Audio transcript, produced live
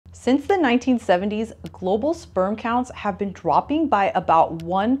Since the 1970s, global sperm counts have been dropping by about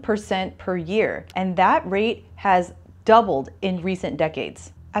 1% per year, and that rate has doubled in recent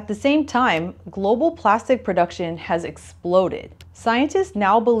decades. At the same time, global plastic production has exploded. Scientists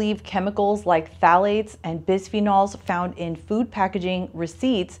now believe chemicals like phthalates and bisphenols found in food packaging,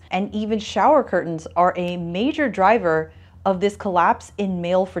 receipts, and even shower curtains are a major driver of this collapse in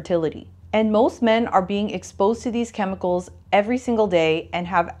male fertility. And most men are being exposed to these chemicals every single day and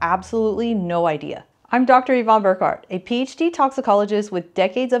have absolutely no idea. I'm Dr. Yvonne Burkart, a PhD toxicologist with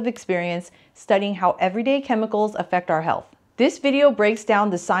decades of experience studying how everyday chemicals affect our health. This video breaks down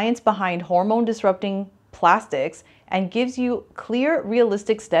the science behind hormone-disrupting plastics and gives you clear,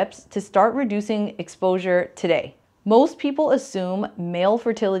 realistic steps to start reducing exposure today. Most people assume male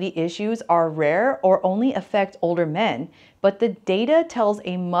fertility issues are rare or only affect older men, but the data tells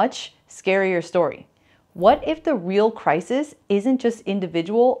a much scarier story. What if the real crisis isn't just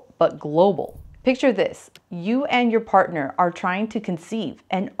individual, but global? Picture this: you and your partner are trying to conceive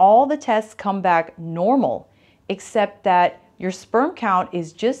and all the tests come back normal, except that your sperm count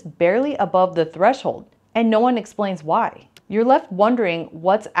is just barely above the threshold, and no one explains why. You're left wondering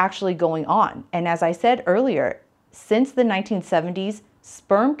what's actually going on. And as I said earlier, since the 1970s,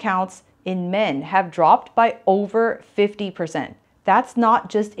 sperm counts in men have dropped by over 50%. That's not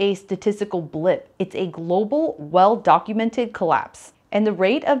just a statistical blip, it's a global, well-documented collapse. And the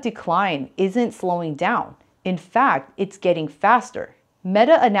rate of decline isn't slowing down. In fact, it's getting faster.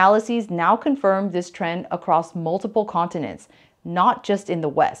 Meta-analyses now confirm this trend across multiple continents, not just in the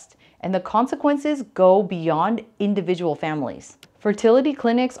West, and the consequences go beyond individual families. Fertility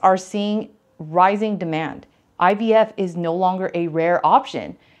clinics are seeing rising demand. IVF is no longer a rare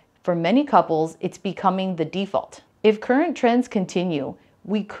option. For many couples, it's becoming the default. If current trends continue,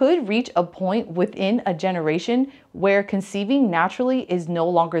 we could reach a point within a generation where conceiving naturally is no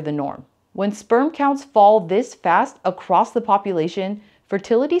longer the norm. When sperm counts fall this fast across the population,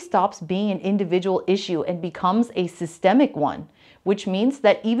 fertility stops being an individual issue and becomes a systemic one, which means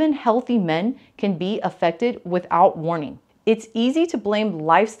that even healthy men can be affected without warning. It's easy to blame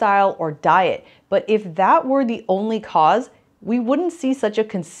lifestyle or diet, but if that were the only cause, we wouldn't see such a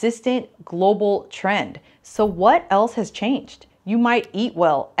consistent global trend. So what else has changed? You might eat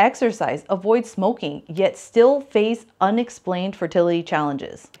well, exercise, avoid smoking, yet still face unexplained fertility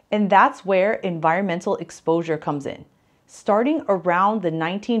challenges. And that's where environmental exposure comes in. Starting around the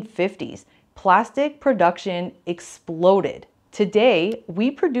 1950s, plastic production exploded. Today,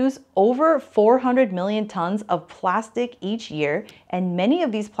 we produce over 400 million tons of plastic each year, and many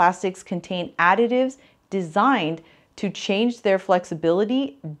of these plastics contain additives designed to change their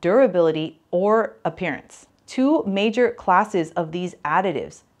flexibility, durability, or appearance. Two major classes of these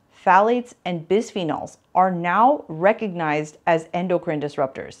additives, phthalates and bisphenols, are now recognized as endocrine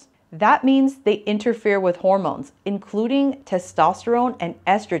disruptors. That means they interfere with hormones, including testosterone and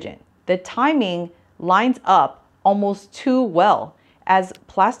estrogen. The timing lines up almost too well. As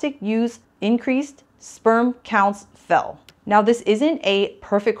plastic use increased, sperm counts fell. Now, this isn't a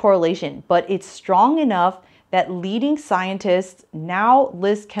perfect correlation, but it's strong enough that leading scientists now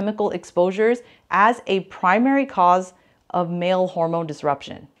list chemical exposures as a primary cause of male hormone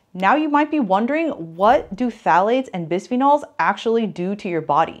disruption. Now you might be wondering, what do phthalates and bisphenols actually do to your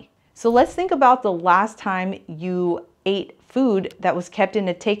body? So let's think about the last time you ate food that was kept in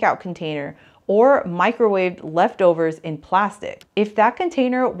a takeout container or microwaved leftovers in plastic. If that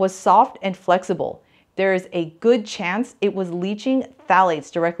container was soft and flexible, there is a good chance it was leaching phthalates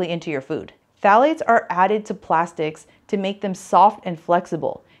directly into your food. Phthalates are added to plastics to make them soft and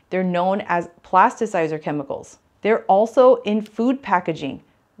flexible. They're known as plasticizer chemicals. They're also in food packaging,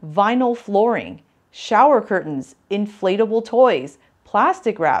 vinyl flooring, shower curtains, inflatable toys,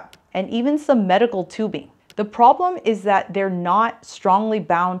 plastic wrap, and even some medical tubing. The problem is that they're not strongly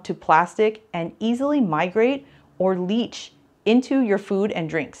bound to plastic and easily migrate or leach into your food and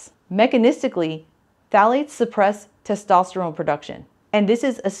drinks. Mechanistically, phthalates suppress testosterone production. And this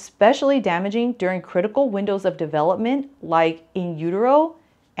is especially damaging during critical windows of development, like in utero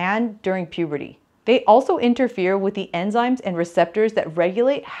and during puberty. They also interfere with the enzymes and receptors that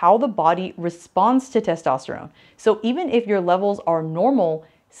regulate how the body responds to testosterone. So even if your levels are normal,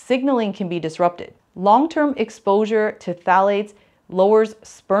 signaling can be disrupted. Long-term exposure to phthalates lowers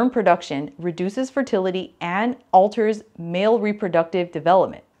sperm production, reduces fertility, and alters male reproductive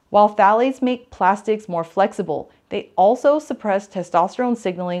development. While phthalates make plastics more flexible, they also suppress testosterone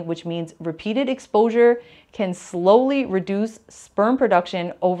signaling, which means repeated exposure can slowly reduce sperm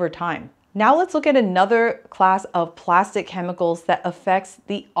production over time. Now let's look at another class of plastic chemicals that affects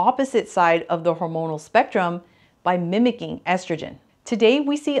the opposite side of the hormonal spectrum by mimicking estrogen. Today,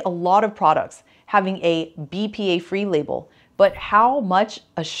 we see a lot of products having a BPA-free label, but how much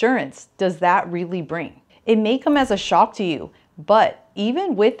assurance does that really bring? It may come as a shock to you, but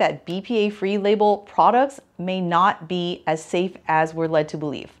even with that BPA-free label, products may not be as safe as we're led to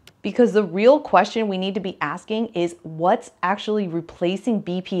believe. Because the real question we need to be asking is what's actually replacing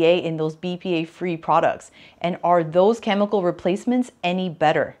BPA in those BPA-free products? And are those chemical replacements any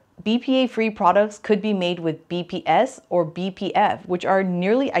better? BPA-free products could be made with BPS or BPF, which are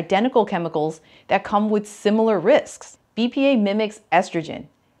nearly identical chemicals that come with similar risks. BPA mimics estrogen,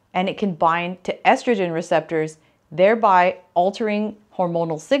 and it can bind to estrogen receptors, thereby altering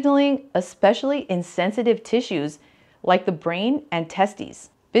hormonal signaling, especially in sensitive tissues like the brain and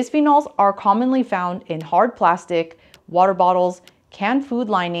testes. Bisphenols are commonly found in hard plastic, water bottles, canned food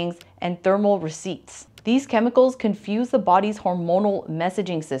linings, and thermal receipts. These chemicals confuse the body's hormonal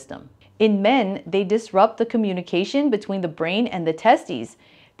messaging system. In men, they disrupt the communication between the brain and the testes,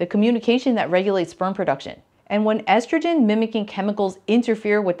 the communication that regulates sperm production. And when estrogen-mimicking chemicals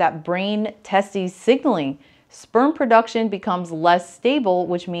interfere with that brain-testes signaling, sperm production becomes less stable,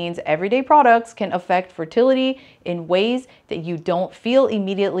 which means everyday products can affect fertility in ways that you don't feel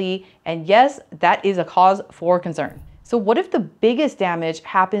immediately. And yes, that is a cause for concern. So what if the biggest damage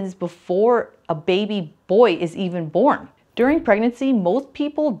happens before a baby boy is even born? During pregnancy, most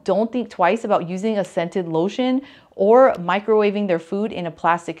people don't think twice about using a scented lotion or microwaving their food in a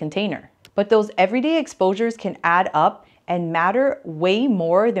plastic container. But those everyday exposures can add up and matter way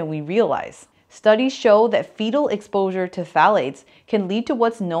more than we realize. Studies show that fetal exposure to phthalates can lead to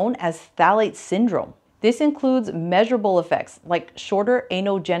what's known as phthalate syndrome. This includes measurable effects like shorter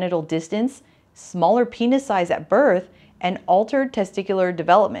anogenital distance, smaller penis size at birth, and altered testicular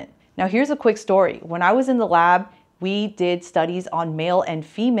development. Now here's a quick story. When I was in the lab, we did studies on male and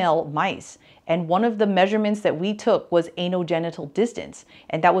female mice, and one of the measurements that we took was anogenital distance,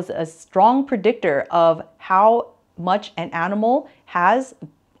 and that was a strong predictor of how much an animal has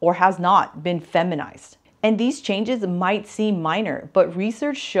or has not been feminized. And these changes might seem minor, but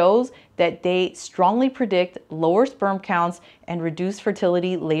research shows that they strongly predict lower sperm counts and reduced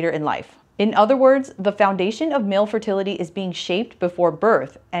fertility later in life. In other words, the foundation of male fertility is being shaped before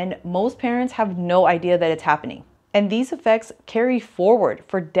birth, and most parents have no idea that it's happening. And these effects carry forward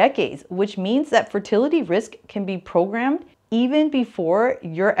for decades, which means that fertility risk can be programmed even before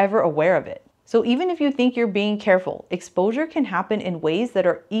you're ever aware of it. So even if you think you're being careful, exposure can happen in ways that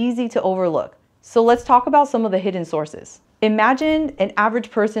are easy to overlook. So let's talk about some of the hidden sources. Imagine an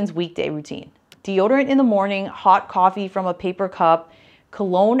average person's weekday routine. Deodorant in the morning, hot coffee from a paper cup,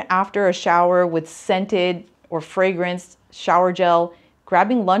 cologne after a shower with scented or fragranced shower gel,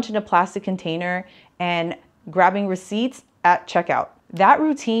 grabbing lunch in a plastic container, and grabbing receipts at checkout. That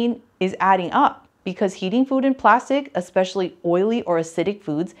routine is adding up because heating food in plastic, especially oily or acidic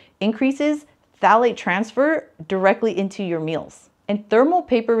foods, increases phthalate transfer directly into your meals. And thermal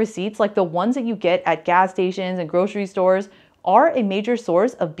paper receipts, like the ones that you get at gas stations and grocery stores, are a major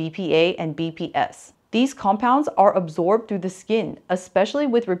source of BPA and BPS. These compounds are absorbed through the skin, especially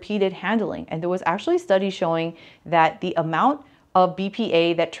with repeated handling. And there was actually studies showing that the amount of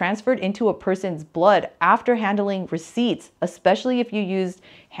BPA that transferred into a person's blood after handling receipts, especially if you used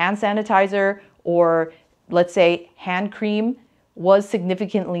hand sanitizer or let's say hand cream, was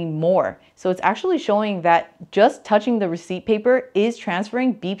significantly more. So it's actually showing that just touching the receipt paper is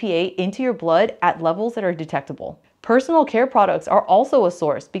transferring BPA into your blood at levels that are detectable. Personal care products are also a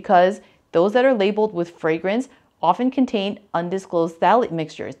source because those that are labeled with fragrance often contain undisclosed phthalate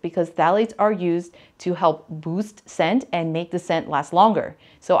mixtures because phthalates are used to help boost scent and make the scent last longer.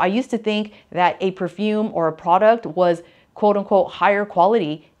 So I used to think that a perfume or a product was quote unquote higher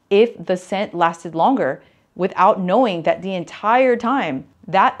quality if the scent lasted longer, without knowing that the entire time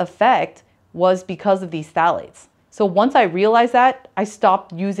that effect was because of these phthalates. So once I realized that, I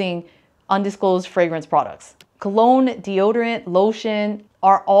stopped using undisclosed fragrance products. Cologne, deodorant, lotion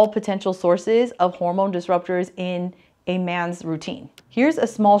are all potential sources of hormone disruptors in a man's routine. Here's a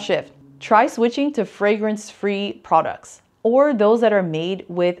small shift. Try switching to fragrance-free products or those that are made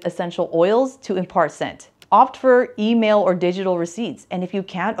with essential oils to impart scent. Opt for email or digital receipts, and if you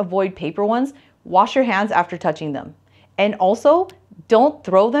can't avoid paper ones, wash your hands after touching them. And also, don't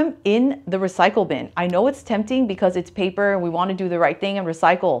throw them in the recycle bin. I know it's tempting because it's paper and we want to do the right thing and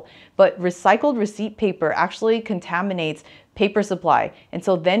recycle, but recycled receipt paper actually contaminates paper supply. And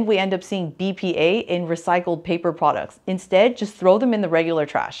so then we end up seeing BPA in recycled paper products. Instead, just throw them in the regular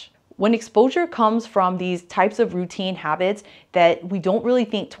trash. When exposure comes from these types of routine habits that we don't really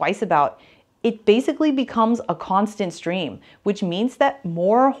think twice about, it basically becomes a constant stream, which means that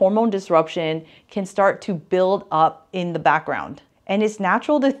more hormone disruption can start to build up in the background. And it's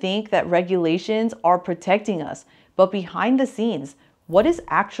natural to think that regulations are protecting us, but behind the scenes, what is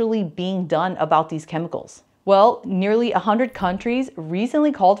actually being done about these chemicals? Well, nearly 100 countries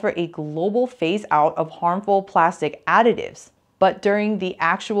recently called for a global phase out of harmful plastic additives. But during the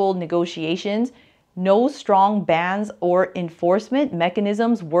actual negotiations, no strong bans or enforcement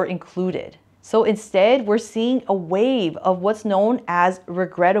mechanisms were included. So instead, we're seeing a wave of what's known as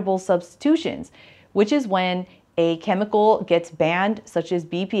regrettable substitutions, which is when a chemical gets banned, such as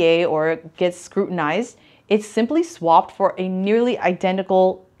BPA, or gets scrutinized, it's simply swapped for a nearly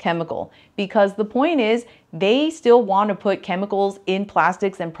identical chemical. Because the point is, they still want to put chemicals in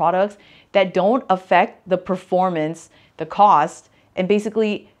plastics and products that don't affect the performance, the cost, and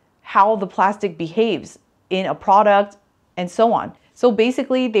basically how the plastic behaves in a product and so on. So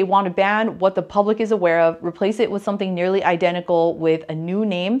basically, they want to ban what the public is aware of, replace it with something nearly identical with a new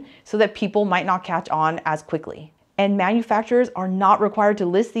name so that people might not catch on as quickly. And manufacturers are not required to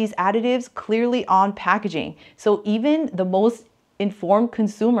list these additives clearly on packaging. So even the most informed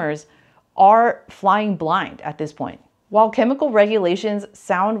consumers are flying blind at this point. While chemical regulations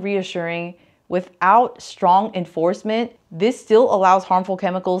sound reassuring, without strong enforcement, this still allows harmful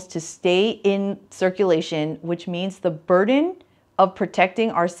chemicals to stay in circulation, which means the burden of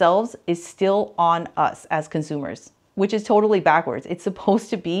protecting ourselves is still on us as consumers, which is totally backwards. It's supposed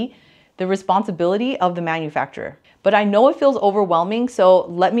to be the responsibility of the manufacturer. But I know it feels overwhelming, so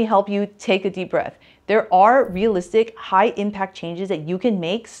let me help you take a deep breath. There are realistic, high-impact changes that you can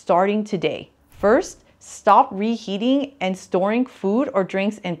make starting today. First, stop reheating and storing food or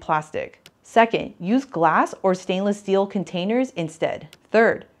drinks in plastic. Second, use glass or stainless steel containers instead.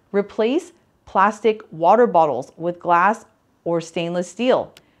 Third, replace plastic water bottles with glass or stainless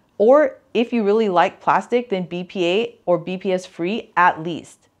steel. Or if you really like plastic, then BPA or BPA-Free at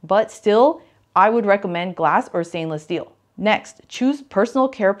least. But still, I would recommend glass or stainless steel. Next, choose personal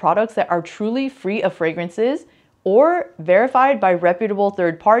care products that are truly free of fragrances or verified by reputable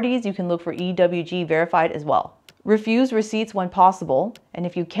third parties. You can look for EWG verified as well. Refuse receipts when possible. And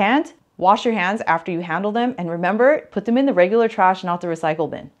if you can't, wash your hands after you handle them. And remember, put them in the regular trash, not the recycle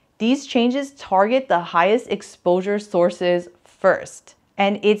bin. These changes target the highest exposure sources first.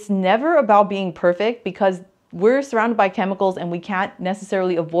 And it's never about being perfect because we're surrounded by chemicals and we can't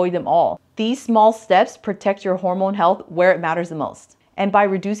necessarily avoid them all. These small steps protect your hormone health where it matters the most. And by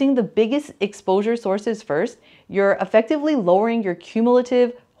reducing the biggest exposure sources first, you're effectively lowering your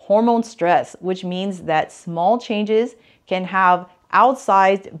cumulative hormone stress, which means that small changes can have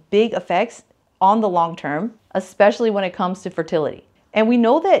outsized big effects on the long term, especially when it comes to fertility. And we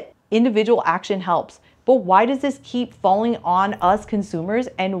know that individual action helps, but why does this keep falling on us consumers,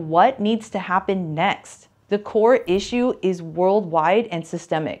 and what needs to happen next? The core issue is worldwide and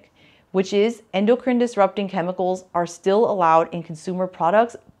systemic, which is endocrine-disrupting chemicals are still allowed in consumer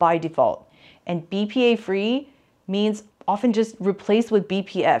products by default. And BPA-free means often just replaced with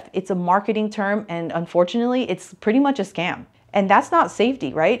BPF. It's a marketing term, and unfortunately, it's pretty much a scam. And that's not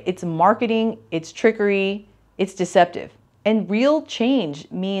safety, right? It's marketing, it's trickery, it's deceptive. And real change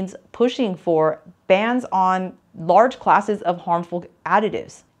means pushing for bans on large classes of harmful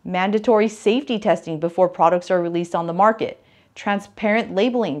additives, mandatory safety testing before products are released on the market, transparent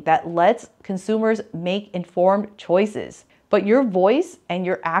labeling that lets consumers make informed choices. But your voice and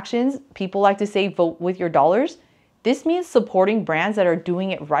your actions, people like to say, vote with your dollars. This means supporting brands that are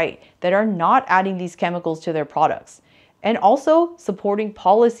doing it right, that are not adding these chemicals to their products. And also supporting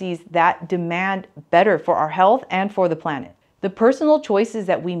policies that demand better for our health and for the planet. The personal choices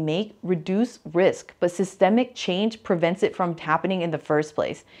that we make reduce risk, but systemic change prevents it from happening in the first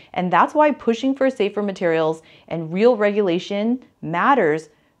place. And that's why pushing for safer materials and real regulation matters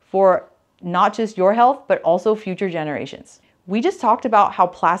for not just your health, but also future generations. We just talked about how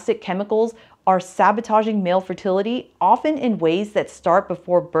plastic chemicals are sabotaging male fertility, often in ways that start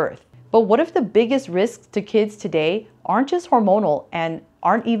before birth. But what if the biggest risks to kids today aren't just hormonal and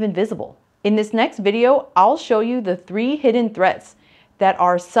aren't even visible? In this next video, I'll show you the 3 hidden threats that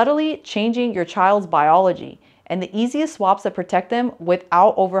are subtly changing your child's biology and the easiest swaps that protect them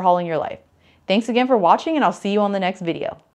without overhauling your life. Thanks again for watching, and I'll see you on the next video.